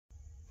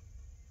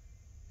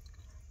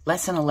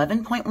Lesson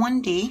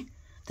 11.1d.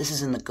 This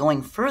is in the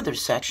Going Further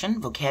section,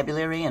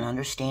 Vocabulary and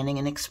Understanding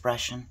and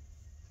Expression.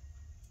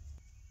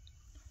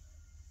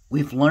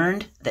 We've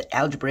learned that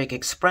algebraic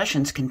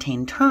expressions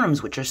contain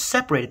terms which are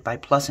separated by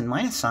plus and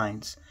minus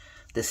signs.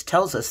 This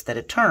tells us that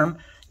a term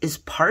is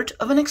part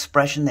of an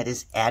expression that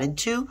is added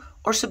to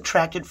or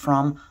subtracted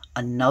from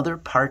another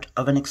part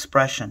of an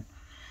expression.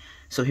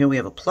 So here we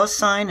have a plus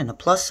sign and a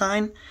plus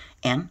sign,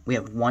 and we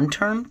have one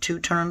term, two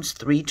terms,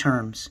 three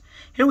terms.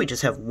 Here we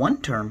just have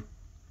one term.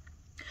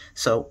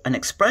 So an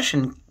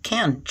expression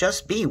can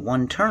just be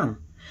one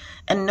term.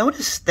 And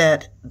notice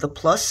that the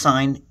plus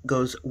sign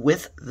goes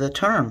with the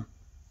term.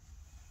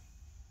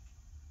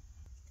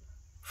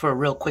 For a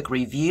real quick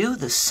review,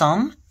 the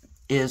sum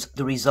is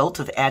the result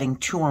of adding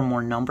two or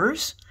more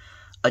numbers.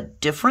 A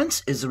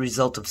difference is the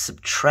result of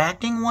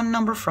subtracting one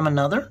number from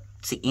another.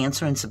 It's the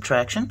answer in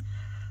subtraction.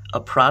 A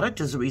product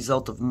is the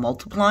result of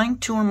multiplying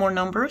two or more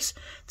numbers.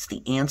 It's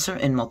the answer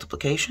in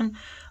multiplication.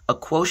 A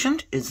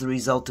quotient is the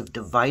result of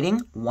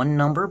dividing one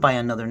number by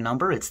another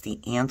number. It's the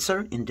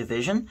answer in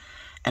division.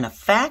 And a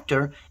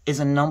factor is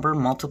a number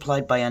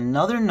multiplied by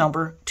another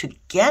number to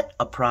get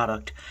a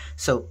product.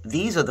 So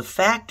these are the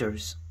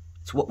factors.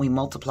 It's what we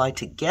multiply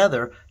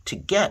together to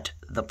get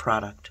the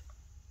product.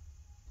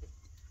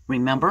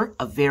 Remember,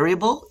 a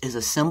variable is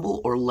a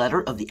symbol or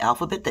letter of the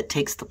alphabet that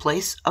takes the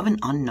place of an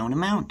unknown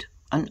amount,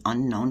 an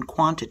unknown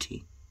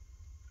quantity.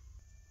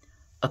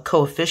 A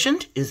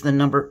coefficient is the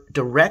number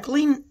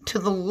directly to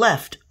the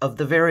left of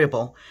the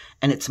variable,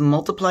 and it's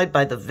multiplied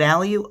by the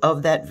value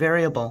of that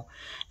variable.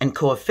 And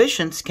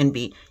coefficients can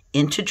be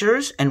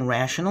integers and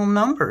rational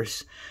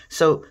numbers.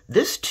 So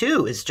this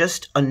too is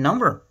just a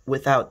number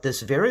without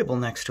this variable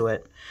next to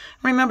it.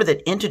 Remember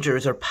that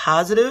integers are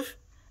positive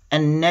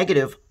and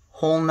negative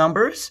whole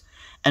numbers,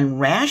 and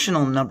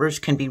rational numbers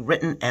can be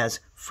written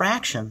as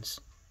fractions.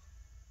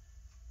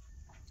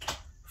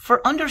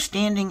 For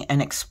understanding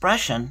an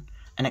expression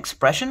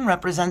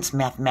represents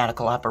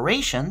mathematical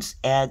operations,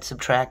 add,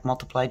 subtract,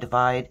 multiply,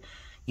 divide,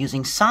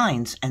 using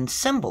signs and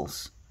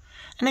symbols.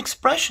 And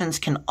expressions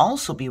can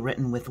also be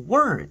written with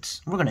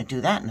words. We're going to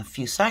do that in a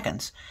few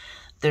seconds.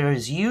 There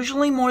is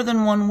usually more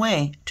than one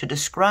way to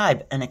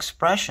describe an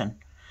expression.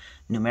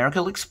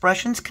 Numerical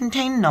expressions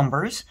contain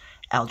numbers.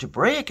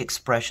 Algebraic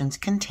expressions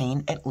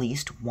contain at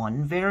least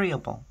one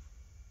variable.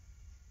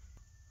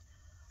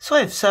 So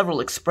I have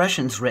several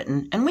expressions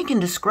written, and we can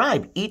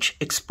describe each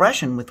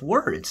expression with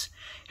words.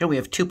 Here we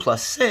have 2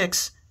 plus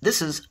 6.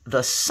 This is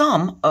the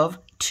sum of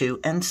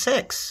 2 and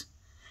 6.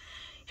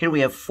 Here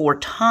we have 4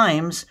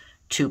 times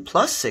 2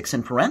 plus 6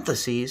 in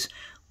parentheses.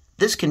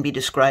 This can be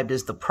described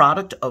as the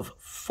product of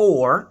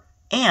 4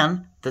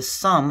 and the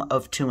sum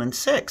of 2 and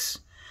 6.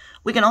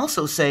 We can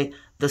also say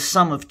the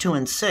sum of 2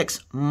 and 6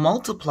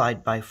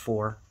 multiplied by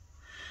 4.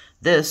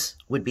 This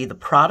would be the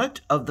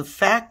product of the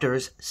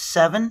factors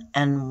 7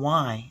 and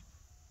y.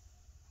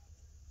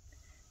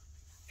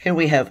 Here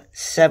we have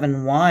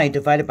 7y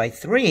divided by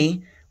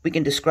 3. We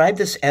can describe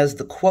this as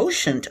the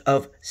quotient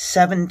of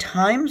 7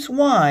 times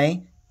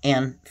y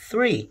and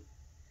 3.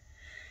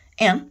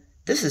 And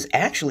this is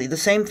actually the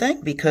same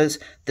thing because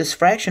this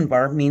fraction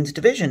bar means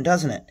division,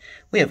 doesn't it?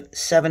 We have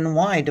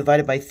 7y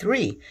divided by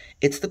 3.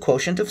 It's the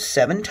quotient of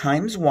 7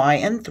 times y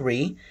and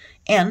 3,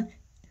 and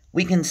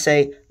we can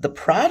say the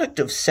product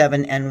of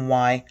 7 and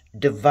y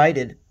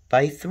divided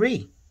by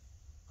 3.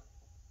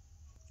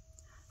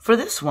 For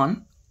this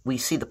one, we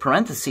see the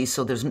parentheses,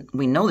 so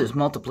we know there's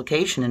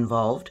multiplication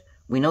involved,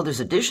 we know there's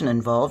addition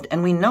involved,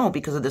 and we know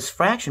because of this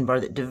fraction bar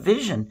that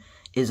division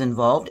is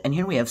involved, and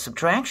here we have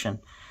subtraction.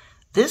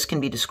 This can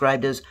be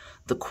described as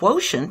the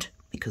quotient,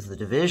 because of the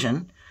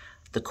division,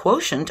 the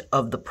quotient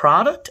of the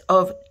product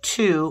of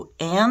 2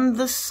 and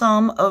the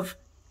sum of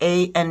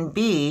a and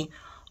b,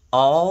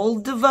 all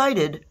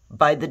divided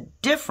by the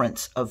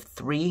difference of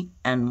 3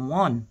 and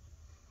 1.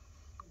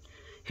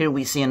 Here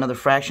we see another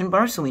fraction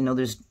bar, so we know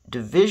there's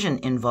division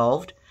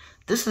involved.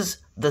 This is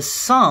the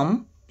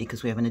sum,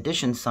 because we have an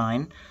addition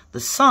sign, the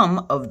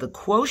sum of the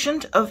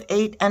quotient of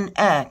 8 and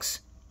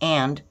x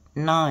and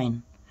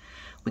 9.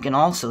 We can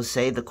also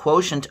say the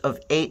quotient of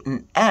 8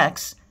 and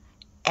x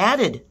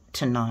added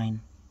to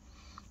 9.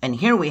 And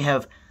here we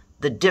have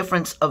the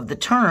difference of the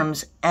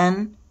terms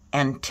n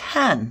and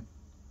 10.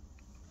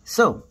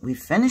 So we've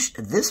finished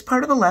this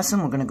part of the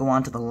lesson. We're going to go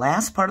on to the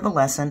last part of the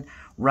lesson,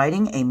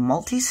 writing a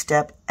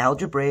multi-step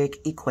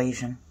algebraic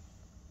equation.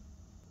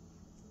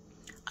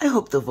 I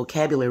hope the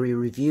vocabulary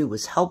review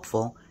was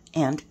helpful,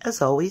 and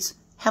as always,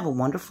 have a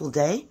wonderful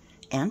day,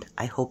 and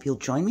I hope you'll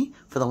join me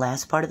for the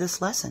last part of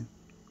this lesson.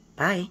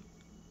 Bye.